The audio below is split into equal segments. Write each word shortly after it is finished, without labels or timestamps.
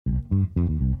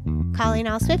Calling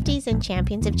all Swifties and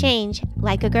champions of change,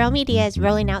 Like a Girl Media is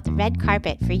rolling out the red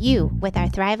carpet for you with our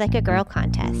Thrive Like a Girl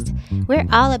contest. We're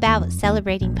all about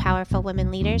celebrating powerful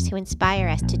women leaders who inspire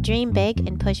us to dream big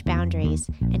and push boundaries.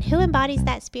 And who embodies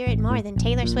that spirit more than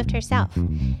Taylor Swift herself?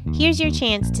 Here's your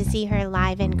chance to see her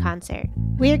live in concert.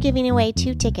 We're giving away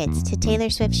 2 tickets to Taylor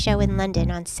Swift's show in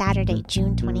London on Saturday,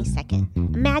 June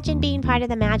 22nd. Imagine being part of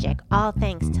the magic, all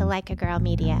thanks to Like a Girl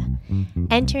Media.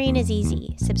 Entering is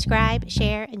easy. Subscribe,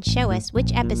 share, and show us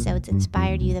which episodes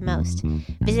inspired you the most.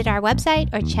 Visit our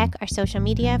website or check our social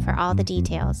media for all the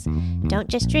details. Don't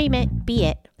just dream it, be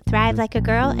it. Thrive like a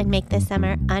girl and make this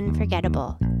summer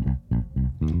unforgettable.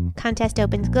 Contest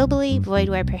opens globally, void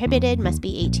where prohibited, must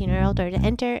be 18 or older to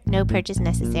enter, no purchase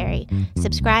necessary.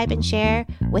 Subscribe and share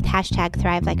with hashtag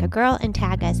Thrive Like a Girl and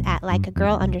tag us at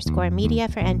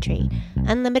likeagirl_media for entry.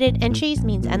 Unlimited entries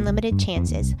means unlimited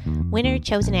chances. Winner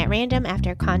chosen at random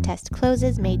after contest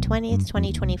closes May 20th,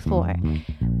 2024.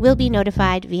 Will be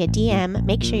notified via DM.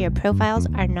 Make sure your profiles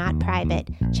are not private.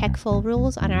 Check full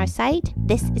rules on our site.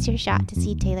 This is your shot to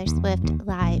see Taylor Swift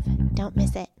live. Don't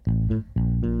miss it.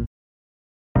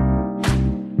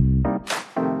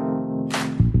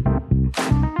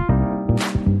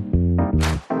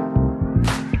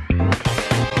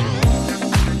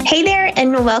 Hey there,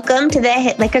 and welcome to the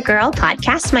Hit Like a Girl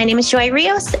podcast. My name is Joy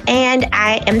Rios, and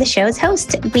I am the show's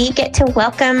host. We get to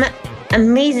welcome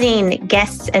amazing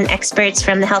guests and experts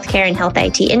from the healthcare and health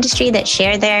IT industry that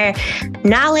share their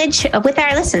knowledge with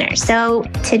our listeners. So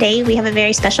today we have a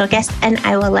very special guest, and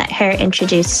I will let her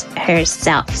introduce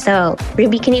herself. So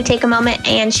Ruby, can you take a moment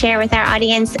and share with our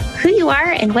audience who you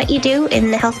are and what you do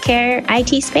in the healthcare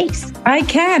IT space? I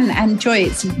can. And Joy,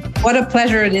 what a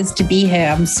pleasure it is to be here.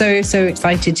 I'm so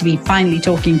excited to be finally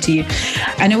talking to you.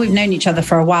 I know we've known each other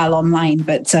for a while online,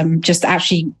 but just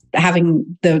actually having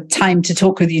the time to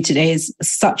talk with you today is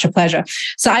such a pleasure.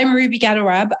 So I'm Ruby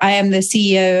Gadelrab. I am the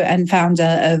CEO and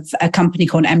founder of a company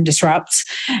called MDisrupt.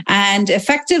 And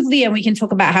effectively, and we can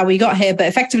talk about how we got here, but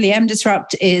effectively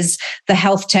MDisrupt is the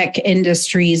health tech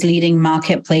industry's leading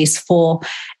marketplace for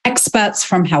experts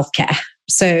from healthcare.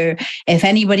 So if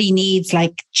anybody needs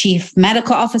like chief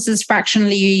medical officers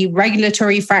fractionally,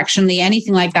 regulatory fractionally,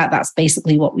 anything like that, that's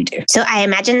basically what we do. So I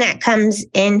imagine that comes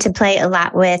into play a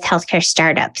lot with healthcare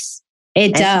startups.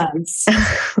 It does.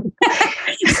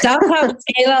 Startups,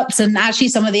 scale-ups, and actually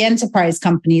some of the enterprise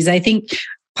companies. I think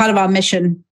part of our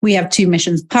mission, we have 2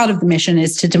 missions. Part of the mission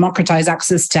is to democratize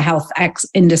access to health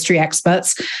industry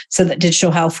experts so that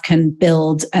digital health can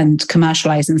build and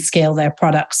commercialize and scale their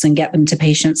products and get them to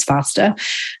patients faster.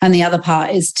 And the other part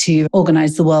is to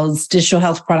organize the world's digital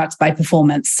health products by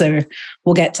performance. So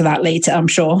we'll get to that later, I'm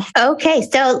sure. Okay.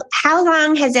 So how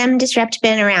long has MDisrupt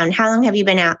been around? How long have you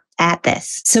been out at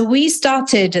this? So we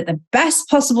started at the best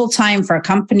possible time for a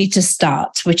company to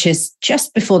start, which is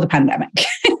just before the pandemic.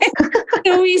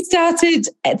 So we started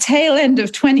at tail end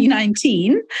of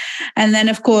 2019. And then,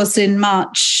 of course, in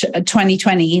March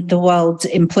 2020, the world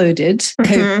imploded,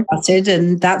 COVID started,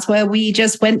 and that's where we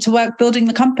just went to work building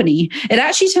the company. It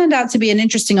actually turned out to be an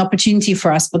interesting opportunity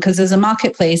for us because as a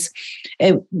marketplace,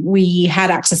 we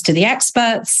had access to the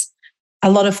experts. A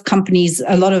lot of companies,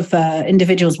 a lot of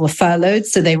individuals were furloughed,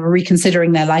 so they were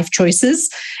reconsidering their life choices.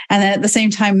 And then at the same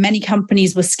time, many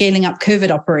companies were scaling up COVID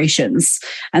operations.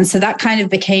 And so that kind of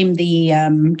became the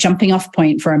jumping off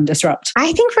point for MDisrupt.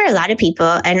 I think for a lot of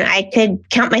people, and I could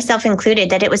count myself included,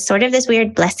 that it was sort of this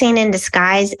weird blessing in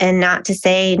disguise, and not to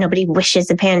say nobody wishes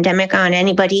a pandemic on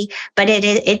anybody, but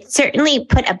it certainly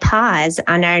put a pause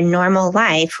on our normal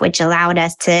life, which allowed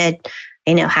us to,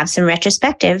 have some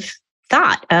retrospective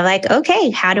thought of like,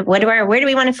 okay, where do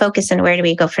we want to focus and where do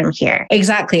we go from here?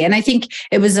 Exactly. And I think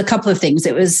it was a couple of things.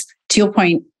 It was, to your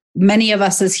point, many of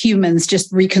us as humans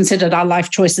just reconsidered our life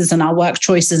choices and our work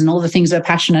choices and all the things we're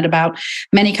passionate about.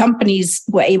 Many companies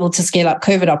were able to scale up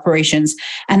COVID operations.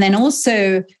 And then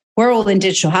also, we're all in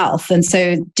digital health. And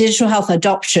so digital health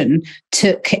adoption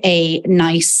took it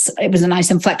was a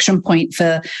nice inflection point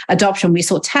for adoption. We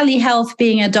saw telehealth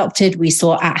being adopted. We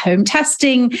saw at-home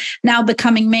testing now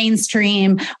becoming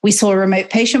mainstream. We saw remote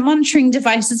patient monitoring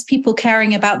devices, people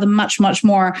caring about them much, much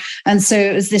more. And so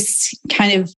it was this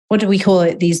kind of, what do we call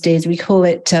it these days? We call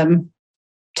it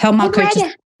tell Marco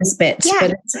to bits.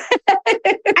 Yeah.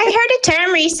 I heard a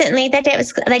term recently that it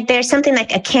was like there's something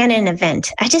like a canon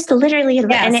event. I just literally,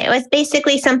 and it was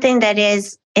basically something that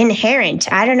is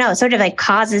inherent. I don't know, sort of like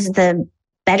causes the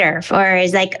better or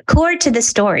is like core to the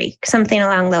story, something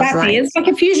along those lines. It's like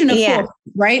a fusion of forces,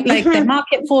 right? Like the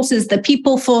market forces, the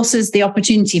people forces, the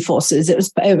opportunity forces. It was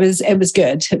good. It was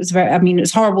it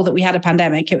was horrible that we had a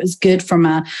pandemic. It was good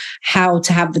from how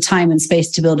to have the time and space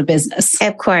to build a business.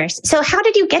 Of course. So how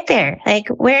did you get there? Like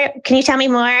can you tell me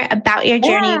more about your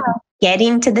journey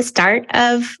getting to the start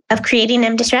of creating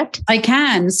MDisrupt? I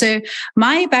can. So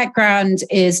my background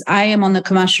is I am on the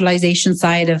commercialization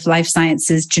side of life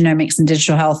sciences, genomics, and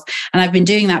digital health. And I've been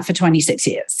doing that for 26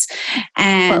 years.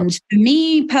 And for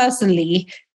me personally,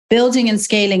 building and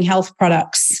scaling health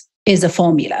products is a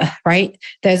formula, right?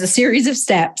 There's a series of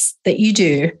steps that you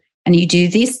do, and you do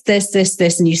this,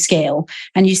 and you scale.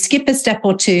 And you skip a step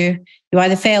or two, you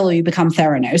either fail or you become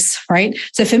Theranos, right?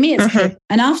 So for me, it's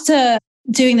and after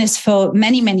doing this for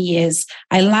many, many years,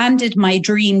 I landed my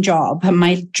dream job. And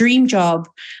my dream job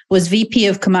was VP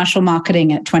of commercial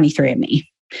marketing at 23andMe.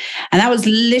 And that was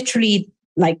literally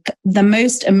like the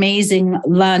most amazing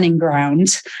learning ground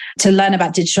to learn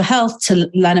about digital health, to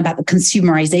learn about the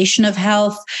consumerization of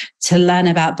health, to learn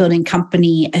about building a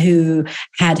company who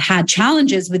had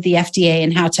challenges with the FDA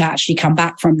and how to actually come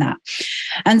back from that.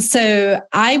 And so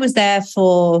I was there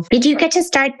for... Did you get to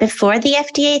start before the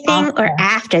FDA thing or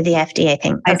after the FDA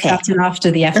thing? I started after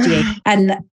the FDA.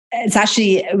 And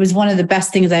it was one of the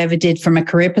best things I ever did from a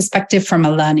career perspective, from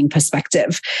a learning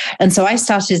perspective. And so I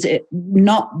started it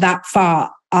not that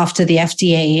far after the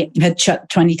FDA had shut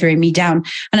 23andMe down.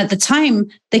 And at the time,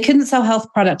 they couldn't sell health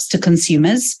products to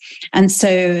consumers. And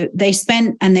so they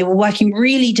were working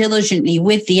really diligently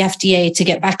with the FDA to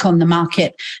get back on the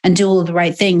market and do all the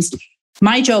right things.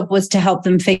 My job was to help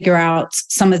them figure out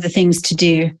some of the things to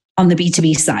do on the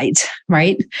B2B side,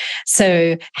 right?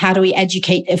 So how do we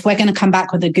educate? If we're going to come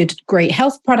back with a great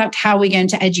health product, how are we going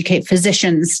to educate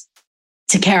physicians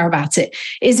to care about it?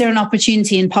 Is there an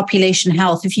opportunity in population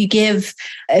health?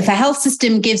 If a health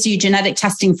system gives you genetic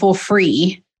testing for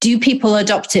free, do people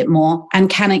adopt it more? And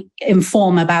can it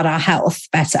inform about our health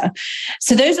better?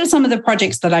 So those are some of the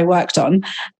projects that I worked on.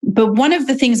 But one of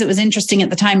the things that was interesting at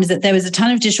the time is that there was a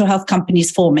ton of digital health companies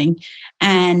forming.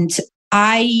 And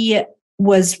I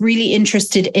was really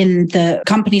interested in the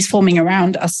companies forming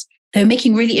around us. They were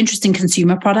making really interesting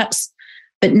consumer products,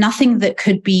 but nothing that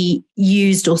could be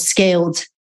used or scaled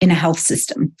in a health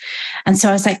system. And so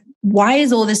I was like, why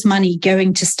is all this money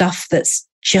going to stuff that's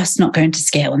just not going to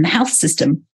scale in the health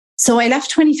system? So I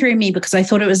left 23andMe because I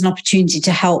thought it was an opportunity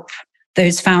to help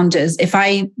those founders. If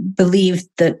I believed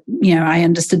that, I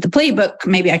understood the playbook,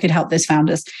 maybe I could help those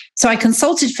founders. So I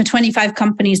consulted for 25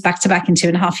 companies back to back in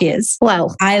 2.5 years. Wow.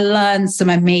 I learned some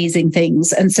amazing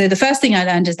things. And so the first thing I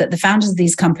learned is that the founders of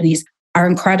these companies are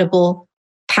incredible,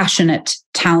 passionate,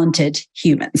 talented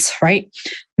humans, right?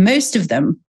 Most of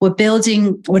them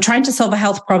were trying to solve a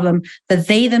health problem that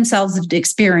they themselves had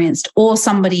experienced or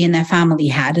somebody in their family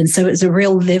had. And so it's a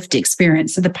real lived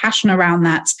experience. So the passion around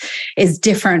that is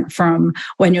different from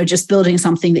when you're just building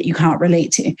something that you can't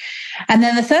relate to. And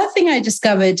then the third thing I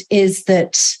discovered is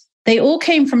that they all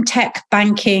came from tech,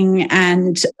 banking,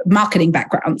 and marketing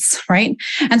backgrounds, right?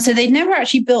 And so they'd never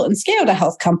actually built and scaled a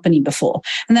health company before.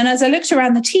 And then as I looked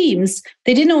around the teams,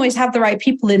 they didn't always have the right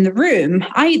people in the room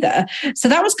either. So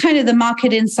that was kind of the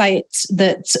market insight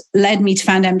that led me to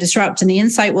found MDisrupt. And the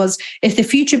insight was, if the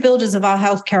future builders of our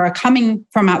healthcare are coming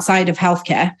from outside of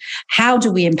healthcare, how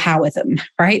do we empower them,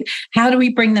 right? How do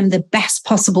we bring them the best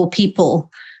possible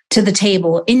people to the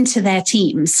table, into their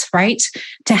teams, right?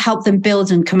 To help them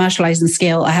build and commercialize and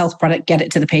scale a health product, get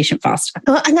it to the patient faster.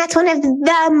 Well, and that's one of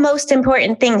the most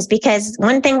important things, because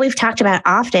one thing we've talked about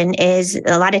often is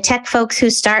a lot of tech folks who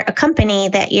start a company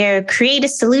that you create a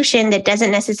solution that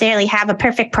doesn't necessarily have a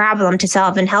perfect problem to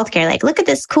solve in healthcare. Like, look at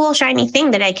this cool, shiny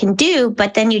thing that I can do,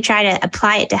 but then you try to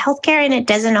apply it to healthcare and it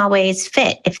doesn't always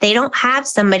fit. If they don't have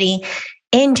somebody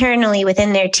internally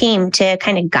within their team to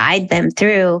kind of guide them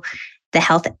through the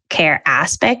healthcare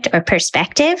aspect or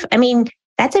perspective, I mean,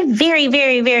 that's a very,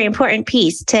 very, very important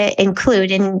piece to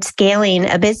include in scaling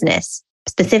a business,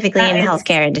 specifically in the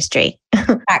healthcare industry.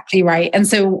 Exactly right. And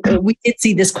so we did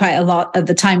see this quite a lot at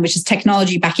the time, which is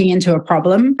technology backing into a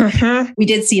problem. Mm-hmm. We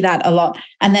did see that a lot.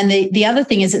 And then the other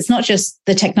thing is, it's not just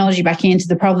the technology backing into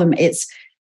the problem, it's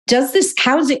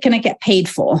how is it going to get paid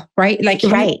for, right? Like,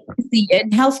 right. In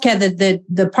healthcare,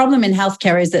 the problem in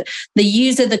healthcare is that the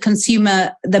user, the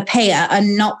consumer, the payer are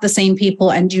not the same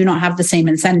people and do not have the same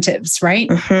incentives, right?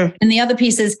 Mm-hmm. And the other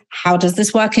piece is, how does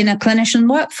this work in a clinician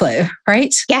workflow,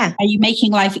 right? Yeah. Are you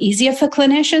making life easier for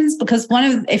clinicians? Because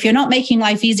if you're not making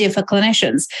life easier for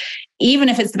clinicians, even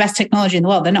if it's the best technology in the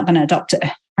world, they're not going to adopt it.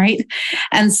 right?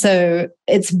 And so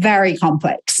it's very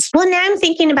complex. Well, now I'm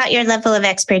thinking about your level of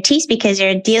expertise because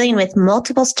you're dealing with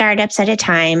multiple startups at a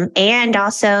time and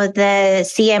also the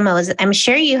CMOs. I'm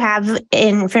sure you have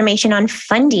information on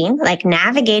funding, like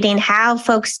navigating how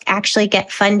folks actually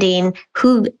get funding,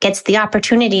 who gets the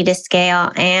opportunity to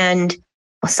scale, and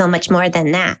so much more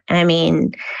than that. I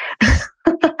mean,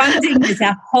 funding is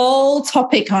a whole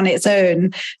topic on its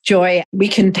own, Joy. We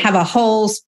can have a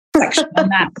whole section on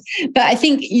that. But I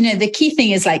think, the key thing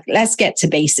is like, let's get to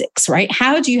basics, right?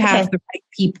 How do you have the right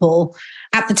people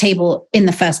at the table in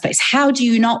the first place? How do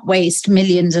you not waste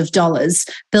millions of dollars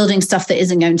building stuff that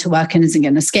isn't going to work and isn't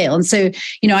going to scale? And so,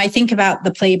 I think about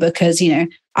the playbook as,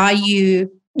 are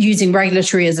you using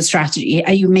regulatory as a strategy?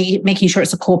 Are you making sure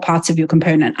it's a core part of your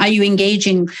component? Are you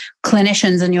engaging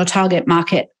clinicians in your target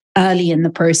market early in the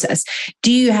process?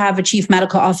 Do you have a chief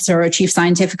medical officer or a chief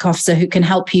scientific officer who can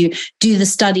help you do the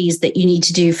studies that you need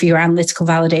to do for your analytical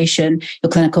validation, your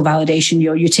clinical validation,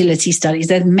 your utility studies?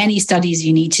 There's many studies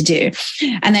you need to do.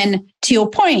 And then to your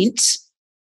point,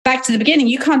 back to the beginning,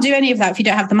 you can't do any of that if you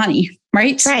don't have the money,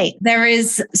 right? Right. There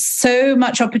is so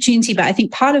much opportunity, but I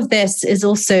think part of this is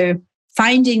also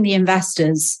finding the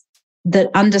investors that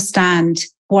understand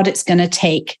what it's going to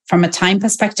take from a time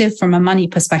perspective, from a money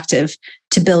perspective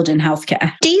to build in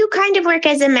healthcare. Do you kind of work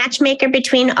as a matchmaker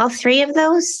between all three of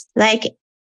those?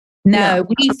 No,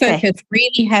 we focus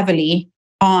really heavily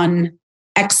on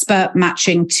expert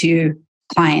matching to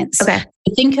clients. Okay.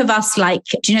 Think of us like,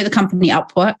 do you know the company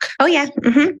Upwork? Oh, yeah.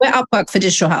 Mm-hmm. We're Upwork for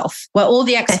digital health, where all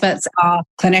the experts are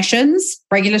clinicians,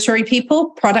 regulatory people,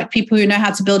 product people who know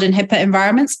how to build in HIPAA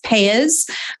environments, payers,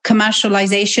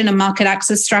 commercialization and market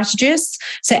access strategists.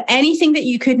 So anything that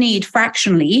you could need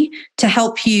fractionally to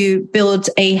help you build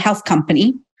a health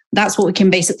company, that's what we can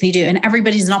basically do. And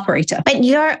everybody's an operator. But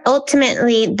you're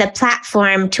ultimately the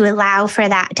platform to allow for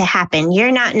that to happen. You're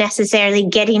not necessarily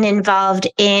getting involved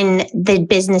in the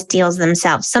business deals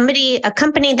themselves. A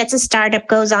company that's a startup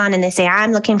goes on and they say,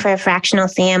 I'm looking for a fractional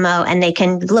CMO, and they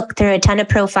can look through a ton of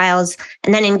profiles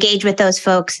and then engage with those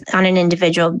folks on an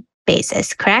individual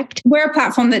basis, correct? We're a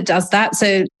platform that does that.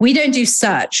 So we don't do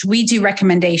search, we do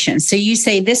recommendations. So you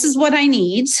say, this is what I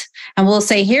need. And we'll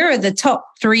say, here are the top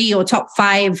 3 or top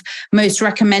 5 most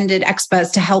recommended experts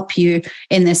to help you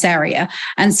in this area.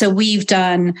 And so we've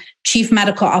done chief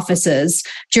medical officers.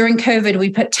 During COVID, we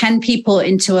put 10 people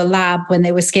into a lab when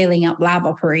they were scaling up lab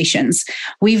operations.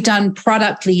 We've done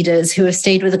product leaders who have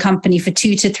stayed with the company for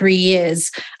 2 to 3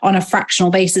 years on a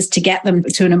fractional basis to get them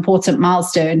to an important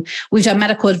milestone. We've done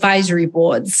medical advisory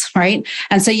boards, right?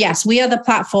 And so, yes, we are the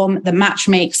platform that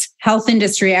matchmakes health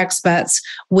industry experts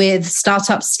with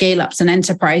startups, scale-ups, and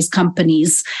enterprise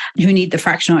companies who need the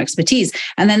fractional expertise.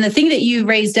 And then the thing that you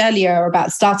raised earlier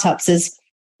about startups is,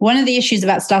 one of the issues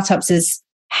about startups is,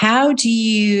 how do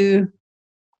you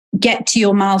get to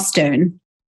your milestone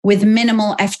with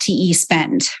minimal FTE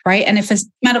spend, right? And if a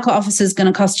medical officer is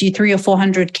going to cost you 300 or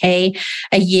 400K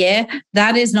a year,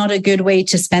 that is not a good way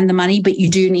to spend the money, but you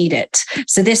do need it.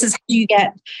 So this is how you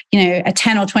get, a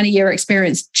 10 or 20 year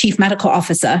experienced chief medical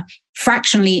officer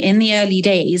fractionally in the early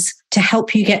days to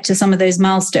help you get to some of those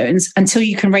milestones until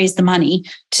you can raise the money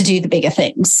to do the bigger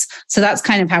things. So that's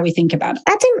kind of how we think about it.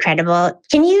 That's incredible.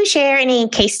 Can you share any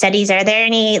case studies? Are there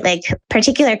any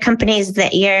particular companies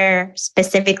that you're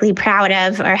specifically proud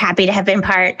of or happy to have been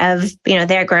part of,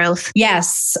 their growth?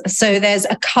 Yes. So there's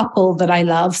a couple that I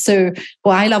love.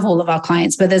 I love all of our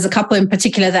clients, but there's a couple in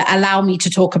particular that allow me to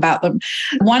talk about them.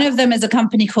 One of them is a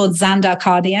company called Xandar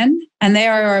Cardian, and they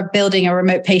are building a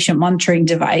remote patient monitoring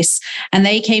device. And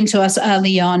they came to us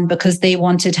early on because they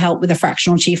wanted help with a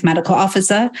fractional chief medical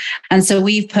officer. And so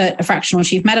we've put a fractional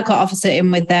chief medical officer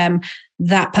in with them.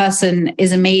 That person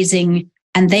is amazing,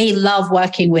 and they love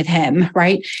working with him,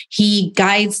 right? He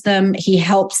guides them. He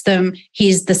helps them.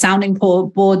 He's the sounding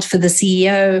board for the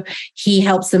CEO. He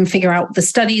helps them figure out the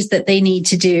studies that they need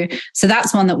to do. So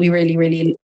that's one that we really,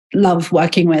 really love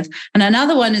working with. And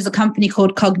another one is a company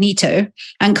called Cognito.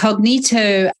 And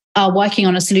Cognito are working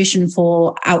on a solution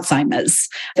for Alzheimer's.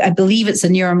 I believe it's a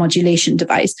neuromodulation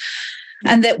device.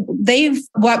 And that they've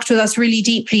worked with us really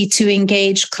deeply to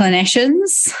engage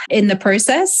clinicians in the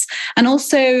process and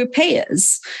also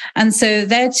payers. And so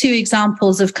they're 2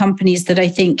 examples of companies that I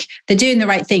think they're doing the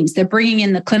right things. They're bringing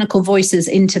in the clinical voices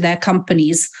into their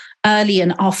companies early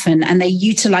and often, and they're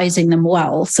utilizing them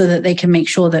well so that they can make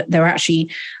sure that they're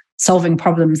actually solving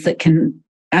problems that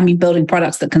building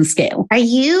products that can scale. Are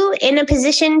you in a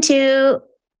position to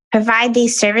provide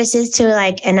these services to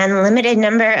an unlimited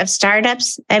number of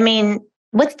startups?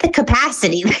 What's the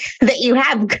capacity that you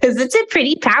have? Because it's a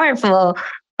pretty powerful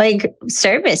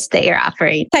service that you're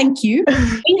offering. Thank you.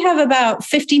 We have about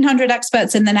 1,500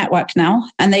 experts in the network now,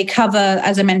 and they cover,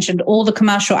 as I mentioned, all the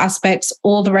commercial aspects,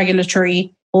 all the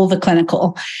regulatory, all the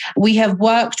clinical. We have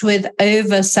worked with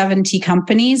over 70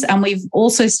 companies, and we've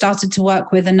also started to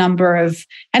work with a number of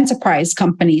enterprise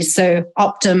companies. So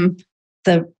Optum,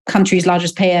 the country's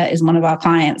largest payer, is one of our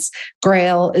clients.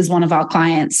 Grail is one of our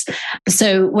clients.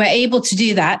 So we're able to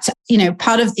do that.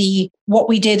 Part of what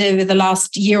we did over the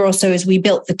last year or so is we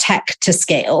built the tech to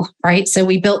scale, right? So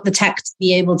we built the tech to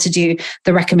be able to do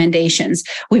the recommendations.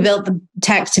 We built the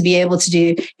tech to be able to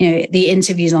do, the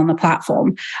interviews on the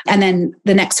platform. And then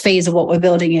the next phase of what we're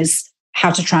building is how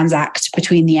to transact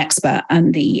between the expert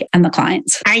and the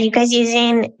clients. Are you guys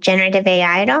using generative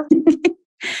AI at all?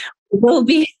 We'll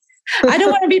be. I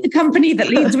don't want to be the company that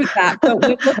leads with that,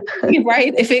 but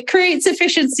right? If it creates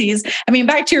efficiencies,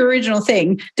 back to your original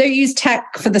thing, don't use tech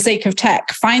for the sake of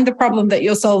tech. Find the problem that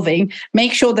you're solving,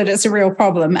 make sure that it's a real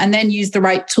problem, and then use the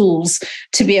right tools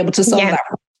to be able to solve that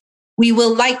problem. We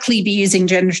will likely be using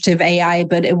generative AI,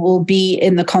 but it will be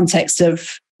in the context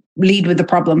of lead with the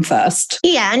problem first.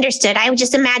 Yeah, understood. I would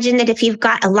just imagine that if you've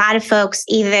got a lot of folks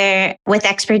either with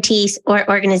expertise or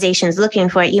organizations looking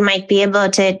for it, you might be able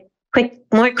to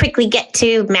more quickly get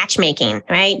to matchmaking,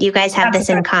 right? You guys have this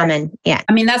in common. Yeah.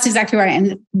 That's exactly right.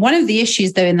 And one of the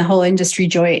issues, though, in the whole industry,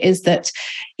 Joy, is that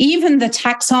even the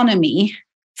taxonomy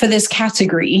for this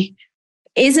category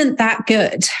isn't that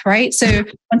good, right? So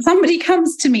when somebody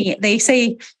comes to me, they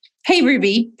say, hey,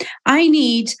 Ruby, I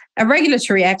need a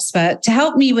regulatory expert to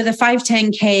help me with a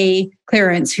 510K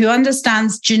clearance who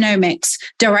understands genomics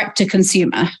direct to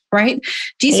consumer, right?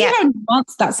 Do you see how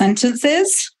nuanced that sentence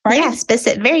is? Right? Yeah,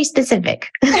 very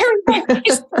specific. Very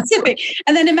specific.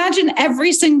 And then imagine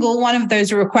every single one of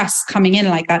those requests coming in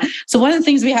like that. So one of the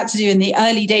things we had to do in the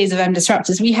early days of MDisrupt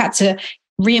is we had to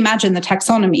reimagine the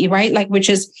taxonomy, right? Which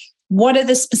is, what are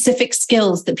the specific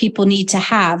skills that people need to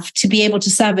have to be able to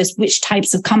service which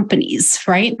types of companies,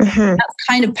 right? Mm-hmm. That's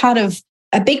kind of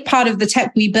a big part of the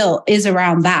tech we built is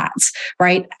around that,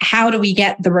 right? How do we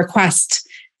get the request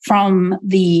from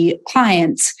the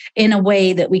client in a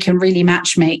way that we can really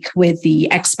matchmake with the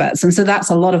experts? And so that's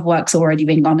a lot of work's already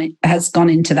has gone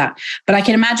into that. But I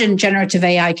can imagine generative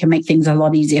AI can make things a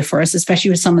lot easier for us, especially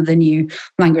with some of the new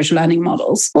language learning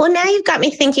models. Well, now you've got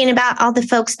me thinking about all the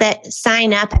folks that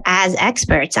sign up as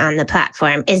experts on the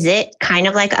platform. Is it kind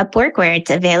of like Upwork where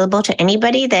it's available to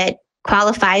anybody that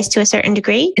qualifies to a certain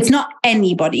degree? It's not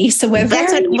anybody. So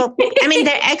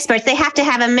they're experts. They have to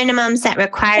have a minimum set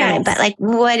requirement, yes. But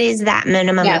what is that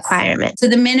minimum requirement? So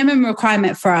the minimum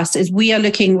requirement for us is we are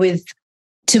looking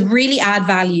to really add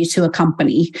value to a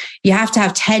company, you have to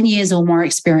have 10 years or more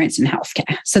experience in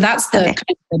healthcare. So that's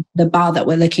the bar that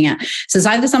we're looking at. So it's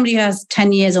either somebody who has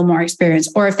 10 years or more experience,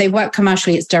 or if they work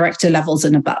commercially, it's director levels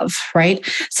and above, right?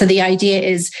 So the idea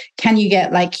is, can you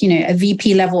get a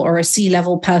VP level or a C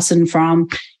level person from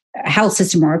a health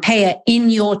system or a payer in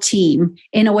your team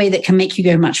in a way that can make you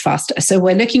go much faster? So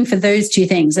we're looking for those two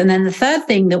things. And then the third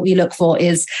thing that we look for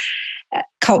is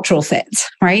cultural fit,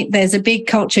 right? There's a big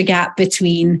culture gap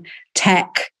between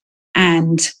tech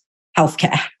and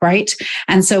healthcare, right?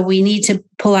 And so we need to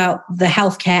pull out the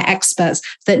healthcare experts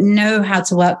that know how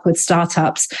to work with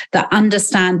startups, that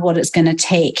understand what it's going to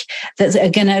take, that are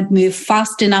going to move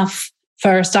fast enough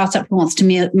for a startup who wants to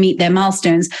meet their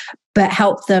milestones, but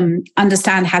help them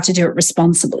understand how to do it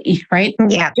responsibly, right?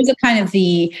 Yeah. Those are kind of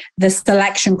the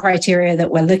selection criteria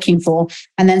that we're looking for.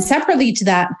 And then separately to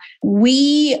that,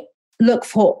 we look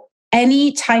for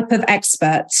any type of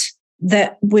expert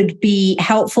that would be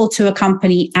helpful to a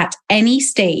company at any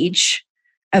stage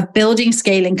of building,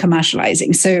 scaling,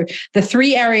 commercializing. So the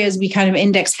three areas we kind of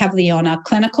index heavily on are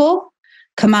clinical,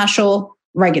 commercial,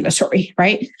 regulatory,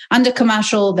 right? Under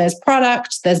commercial, there's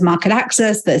product, there's market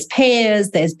access, there's payers,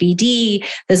 there's BD,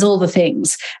 there's all the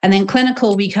things. And then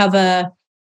clinical, we cover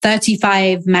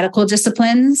 35 medical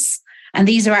disciplines. And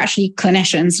these are actually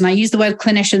clinicians. And I use the word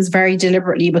clinicians very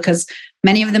deliberately because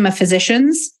many of them are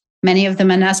physicians, many of them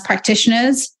are nurse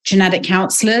practitioners, genetic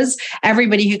counselors,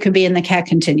 everybody who could be in the care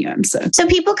continuum. So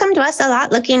people come to us a lot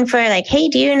looking for hey,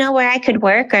 do you know where I could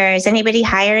work, or is anybody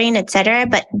hiring, et cetera?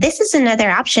 But this is another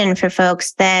option for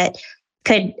folks that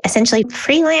could essentially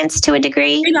freelance to a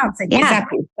degree. Freelancing,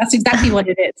 exactly. That's exactly what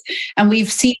it is. And we've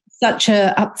seen such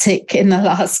an uptick in the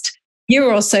last year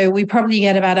or so. We probably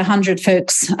get about 100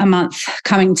 folks a month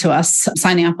coming to us,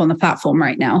 signing up on the platform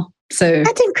right now. So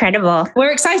that's incredible.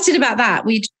 We're excited about that.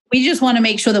 We just want to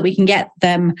make sure that we can get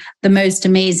them the most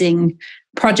amazing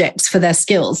projects for their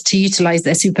skills to utilize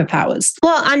their superpowers.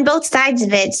 Well, on both sides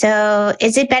of it. So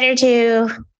is it better to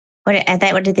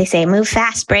what did they say? Move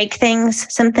fast, break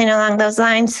things, something along those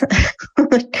lines.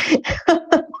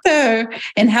 So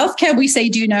in healthcare, we say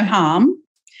do no harm.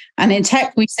 And in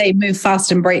tech, we say move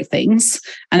fast and break things.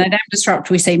 And at MDisrupt,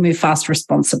 we say move fast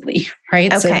responsibly,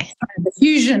 right? Okay. So the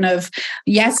fusion of,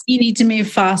 yes, you need to move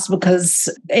fast because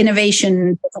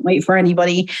innovation doesn't wait for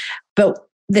anybody, but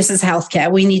this is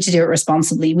healthcare. We need to do it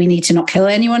responsibly. We need to not kill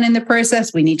anyone in the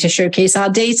process. We need to showcase our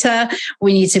data.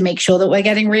 We need to make sure that we're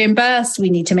getting reimbursed. We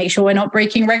need to make sure we're not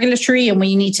breaking regulatory, and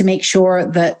we need to make sure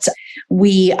that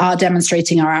we are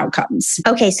demonstrating our outcomes.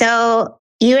 Okay, so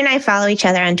you and I follow each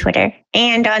other on Twitter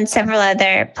and on several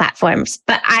other platforms,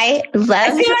 but I love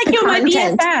I feel like you're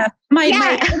content. my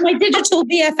BFF, my digital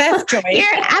BFF, Joy.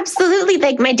 You're absolutely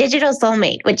like my digital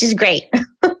soulmate, which is great.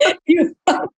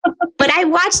 But I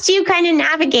watched you kind of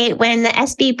navigate when the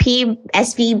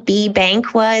SVB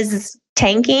bank was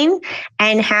tanking,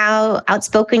 and how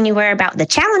outspoken you were about the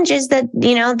challenges that,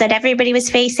 that everybody was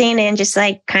facing, and just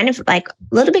like kind of like a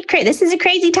little bit crazy. This is a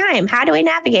crazy time. How do we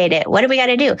navigate it? What do we got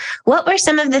to do? What were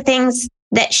some of the things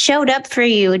that showed up for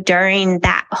you during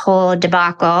that whole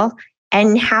debacle?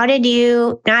 And how did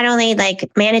you not only like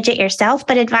manage it yourself,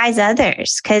 but advise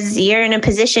others? Because you're in a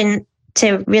position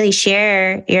to really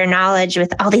share your knowledge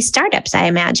with all these startups, I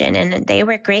imagine, and they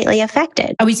were greatly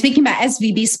affected. Are we speaking about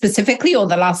SVB specifically, or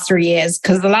the last 3 years?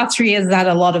 Because the last 3 years had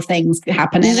a lot of things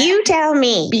happening. You tell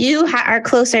me. You are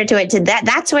closer to it. To that.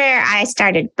 That's where I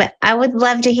started, but I would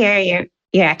love to hear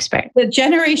your expert. The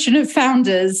generation of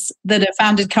founders that have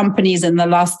founded companies in the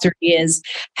last 3 years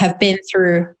have been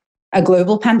through a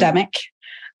global pandemic.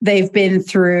 They've been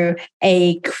through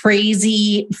a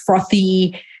crazy,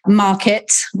 frothy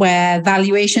market where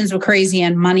valuations were crazy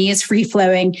and money is free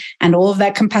flowing, and all of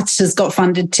their competitors got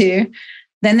funded too.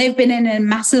 Then they've been in a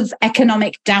massive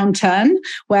economic downturn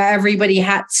where everybody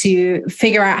had to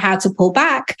figure out how to pull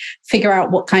back, figure out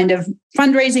what kind of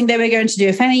fundraising they were going to do,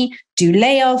 if any, do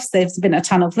layoffs. There's been a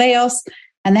ton of layoffs.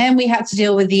 And then we had to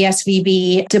deal with the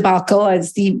SVB debacle,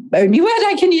 as the only word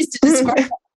I can use to describe it.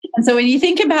 And so when you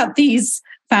think about these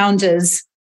founders,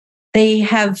 they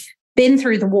have been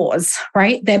through the wars,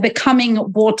 right? They're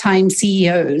becoming wartime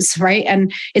CEOs, right?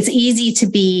 And it's easy to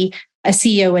be a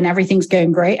CEO when everything's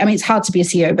going great. I mean, it's hard to be a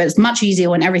CEO, but it's much easier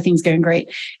when everything's going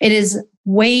great. It is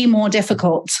way more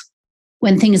difficult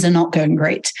when things are not going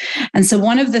great. And so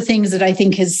one of the things that I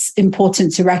think is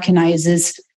important to recognize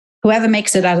is whoever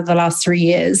makes it out of the last 3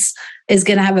 years is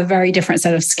going to have a very different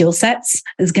set of skill sets.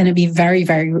 Is going to be they're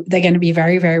going to be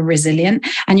very, very resilient.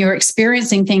 And you're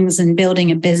experiencing things and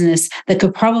building a business that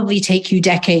could probably take you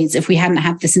decades if we hadn't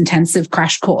had this intensive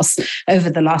crash course over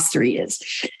the last 3 years.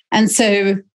 And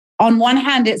so on one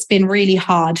hand, it's been really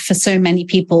hard for so many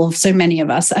people, so many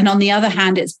of us. And on the other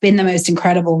hand, it's been the most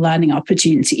incredible learning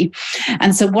opportunity.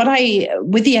 And so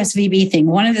with the SVB thing,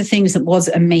 one of the things that was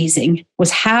amazing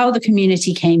was how the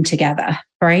community came together,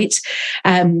 right?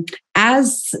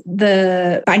 As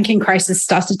the banking crisis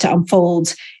started to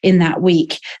unfold in that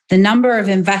week, the number of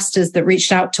investors that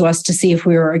reached out to us to see if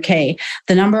we were okay,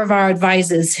 the number of our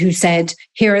advisors who said,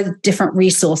 here are the different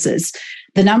resources,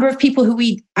 the number of people who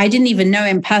I didn't even know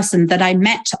in person that I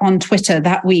met on Twitter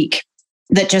that week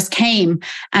that just came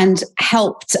and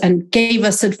helped and gave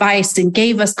us advice and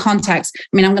gave us contacts. I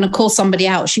mean, I'm going to call somebody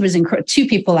out. She was two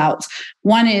people out.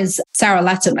 One is Sarah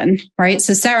Letterman, right?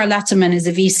 So Sarah Letterman is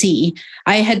a VC.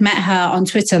 I had met her on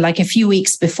Twitter like a few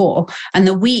weeks before. And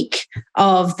the week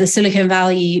of the Silicon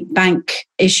Valley Bank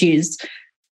issues,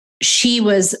 she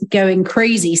was going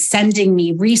crazy, sending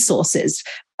me resources,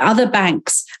 other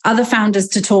banks, other founders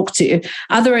to talk to,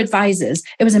 other advisors.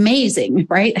 It was amazing,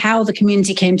 right? How the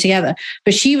community came together.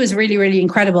 But she was really, really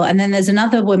incredible. And then there's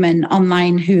another woman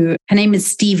online her name is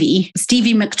Stevie.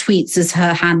 Stevie McTweets is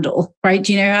her handle, right?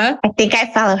 Do you know her? I think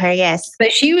I follow her, yes.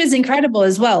 But she was incredible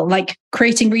as well, like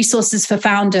creating resources for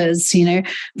founders,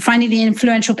 finding the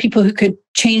influential people who could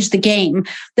change the game.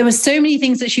 There were so many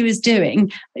things that she was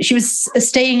doing. She was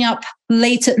staying up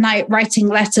late at night, writing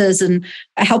letters and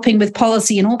helping with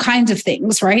policy and all kinds of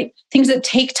things, right? Things that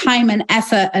take time and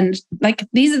effort. And like,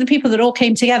 these are the people that all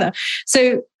came together.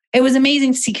 So it was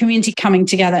amazing to see community coming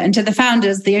together. And to the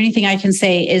founders, the only thing I can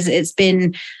say is it's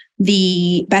been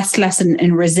the best lesson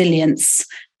in resilience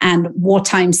and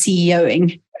wartime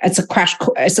CEOing. It's a crash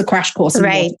course.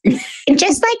 Right. And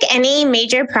just like any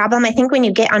major problem, I think when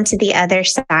you get onto the other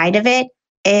side of it,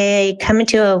 come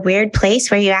into a weird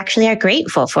place where you actually are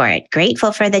grateful for it,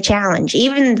 grateful for the challenge,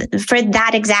 even for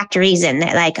that exact reason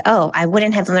that like, oh, I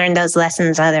wouldn't have learned those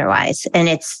lessons otherwise. And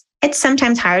it's it's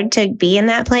sometimes hard to be in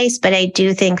that place, but I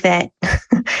do think that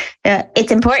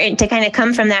it's important to kind of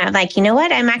come from that, like, you know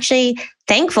what, I'm actually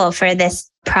thankful for this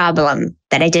problem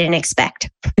that I didn't expect.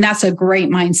 And that's a great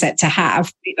mindset to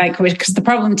have, like, because the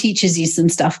problem teaches you some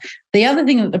stuff. The other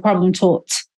thing that the problem taught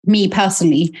me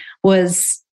personally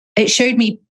was it showed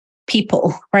me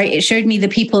people, right? It showed me the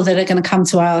people that are going to come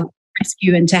to our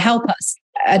rescue and to help us.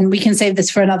 And we can save this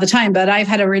for another time, but I've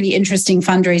had a really interesting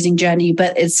fundraising journey,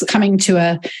 but it's coming to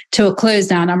a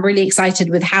close now. And I'm really excited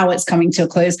with how it's coming to a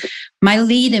close. My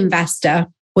lead investor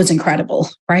was incredible,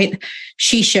 right?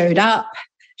 She showed up.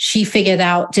 She figured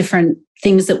out different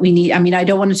things that we need. I mean, I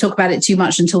don't want to talk about it too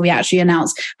much until we actually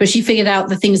announce, but she figured out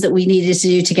the things that we needed to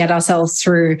do to get ourselves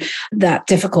through that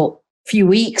difficult few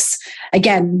weeks.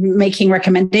 Again, making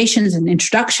recommendations and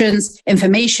introductions,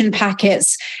 information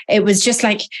packets. It was just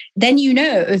like, then you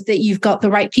know that you've got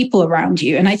the right people around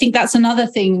you. And I think that's another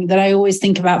thing that I always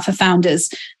think about for founders.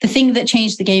 The thing that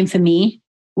changed the game for me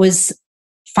was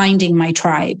finding my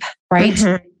tribe, right?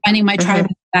 Mm-hmm. Finding my tribe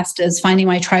of investors, finding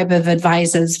my tribe of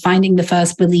advisors, finding the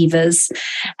first believers.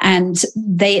 And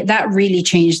that really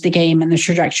changed the game and the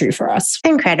trajectory for us.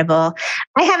 Incredible.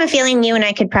 I have a feeling you and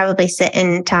I could probably sit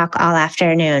and talk all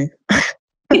afternoon.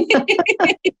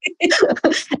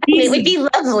 It would be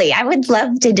lovely. I would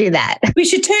love to do that. We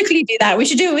should totally do that. We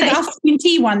should do it with afternoon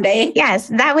tea one day. Yes,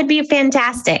 that would be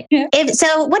fantastic. Yeah.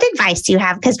 So what advice do you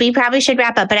have? Because we probably should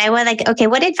wrap up, but I would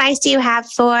what advice do you have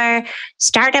for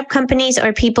startup companies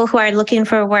or people who are looking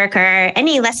for work, or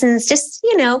any lessons, just,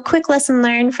 quick lesson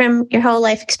learned from your whole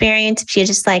life experience? If you're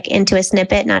just into a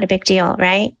snippet, not a big deal,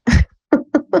 right?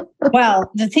 Well,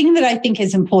 the thing that I think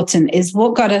is important is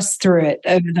what got us through it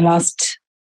over the last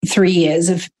 3 years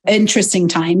of interesting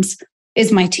times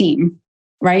is my team,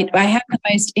 right? I have the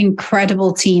most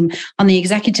incredible team on the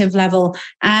executive level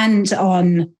and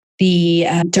on the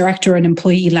director and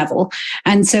employee level.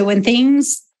 And so when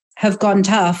things have gone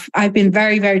tough, I've been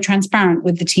very, very transparent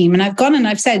with the team. And I've gone and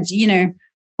I've said,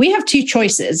 we have two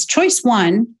choices. Choice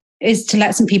one is to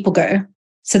let some people go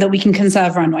so that we can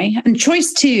conserve runway. And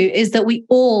choice two is that we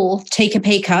all take a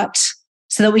pay cut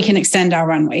so that we can extend our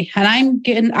runway.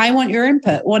 And I want your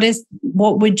input.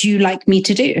 What would you like me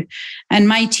to do? And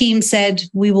my team said,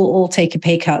 we will all take a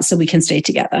pay cut so we can stay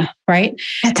together. Right.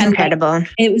 That's incredible.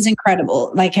 It was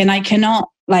incredible. And I cannot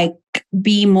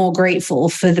be more grateful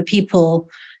for the people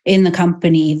in the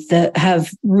company that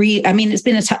have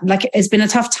it's been a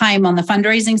tough time on the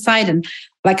fundraising side. And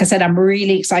like I said, I'm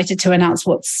really excited to announce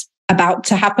what's about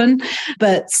to happen,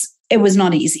 but it was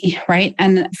not easy, right?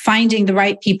 And finding the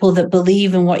right people that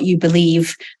believe in what you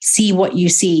believe, see what you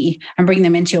see, and bring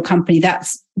them into your company, that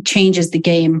changes the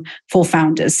game for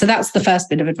founders. So that's the first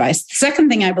bit of advice. The second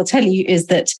thing I will tell you is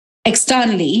that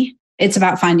externally, it's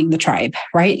about finding the tribe,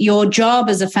 right? Your job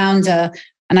as a founder,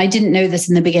 and I didn't know this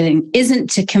in the beginning, isn't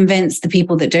to convince the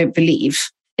people that don't believe.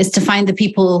 It's to find the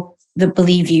people that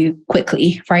believe you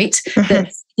quickly, right? Mm-hmm.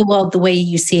 That see the world the way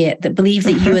you see it, that believe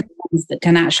that you are the ones that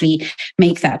can actually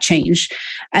make that change.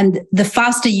 And the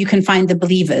faster you can find the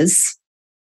believers,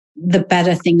 the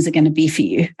better things are going to be for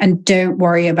you. And don't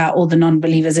worry about all the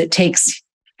non-believers. It takes,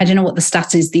 I don't know what the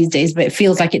stat is these days, but it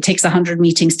feels like it takes 100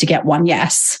 meetings to get one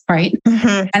yes, right?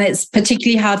 Mm-hmm. And it's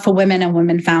particularly hard for women and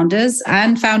women founders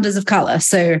and founders of color.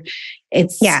 So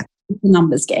it's a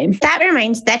numbers game.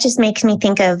 That just makes me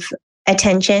think of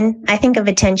attention. I think of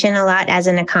attention a lot as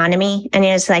an economy. And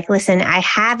it's listen, I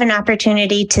have an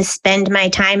opportunity to spend my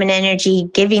time and energy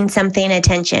giving something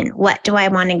attention. What do I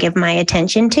want to give my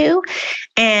attention to?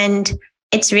 And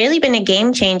it's really been a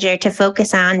game changer to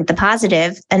focus on the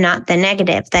positive and not the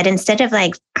negative. That instead of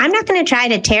I'm not going to try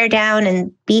to tear down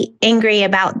and be angry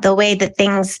about the way that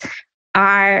things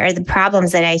are or the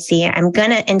problems that I see. I'm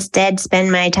going to instead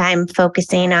spend my time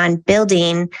focusing on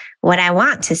building what I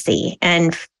want to see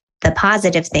and the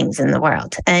positive things in the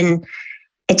world. And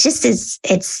it just is,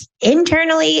 it's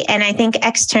internally and I think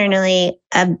externally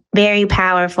a very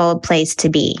powerful place to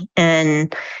be.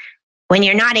 And when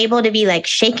you're not able to be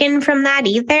shaken from that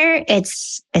either,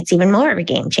 it's even more of a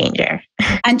game changer.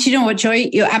 And you know what, Joy,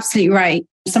 you're absolutely right.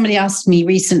 Somebody asked me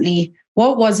recently,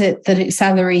 what was it that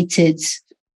accelerated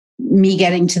me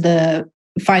getting to the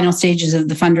final stages of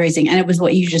the fundraising? And it was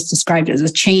what you just described as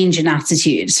a change in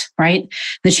attitude, right?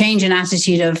 The change in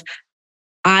attitude of,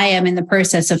 I am in the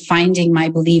process of finding my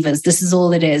believers. This is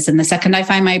all it is. And the second I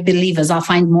find my believers, I'll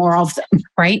find more of them,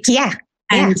 right? Yeah.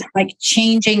 and like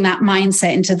changing that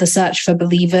mindset into the search for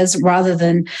believers rather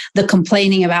than the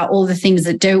complaining about all the things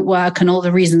that don't work and all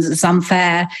the reasons it's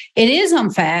unfair. It is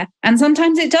unfair. And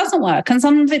sometimes it doesn't work. And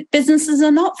some of it, businesses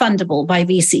are not fundable by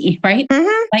VC, right?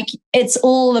 Mm-hmm. Like it's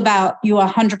all about, you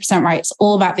are 100% right. It's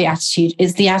all about the attitude.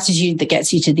 It's the attitude that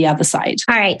gets you to the other side.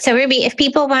 All right. So Ruby, if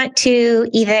people want to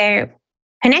either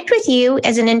connect with you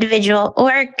as an individual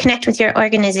or connect with your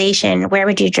organization, where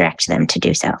would you direct them to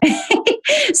do so?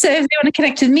 So if they want to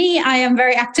connect with me, I am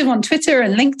very active on Twitter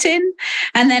and LinkedIn.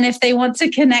 And then if they want to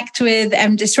connect with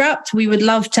MDisrupt, we would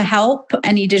love to help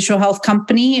any digital health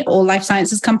company or life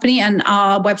sciences company. And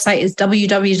our website is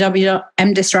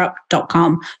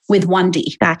www.mdisrupt.com with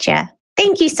 1D. Gotcha.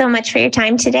 Thank you so much for your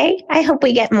time today. I hope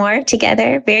we get more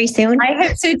together very soon. I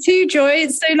hope so too, Joy.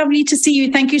 It's so lovely to see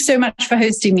you. Thank you so much for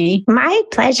hosting me. My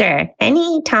pleasure.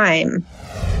 Anytime.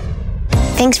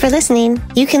 Thanks for listening.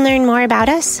 You can learn more about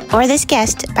us or this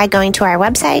guest by going to our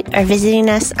website or visiting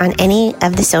us on any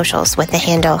of the socials with the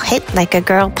handle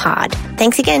HitLikeAGirlPod.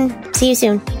 Thanks again. See you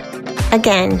soon.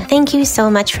 Again, thank you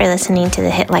so much for listening to the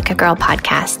Hit Like a Girl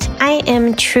podcast. I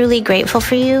am truly grateful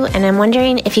for you, and I'm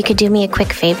wondering if you could do me a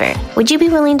quick favor. Would you be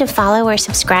willing to follow or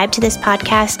subscribe to this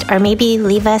podcast, or maybe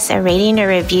leave us a rating or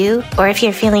review? Or if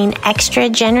you're feeling extra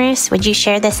generous, would you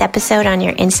share this episode on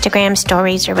your Instagram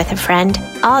stories or with a friend?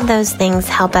 All those things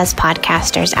help us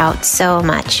podcasters out so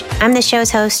much. I'm the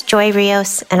show's host, Joy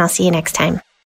Rios, and I'll see you next time.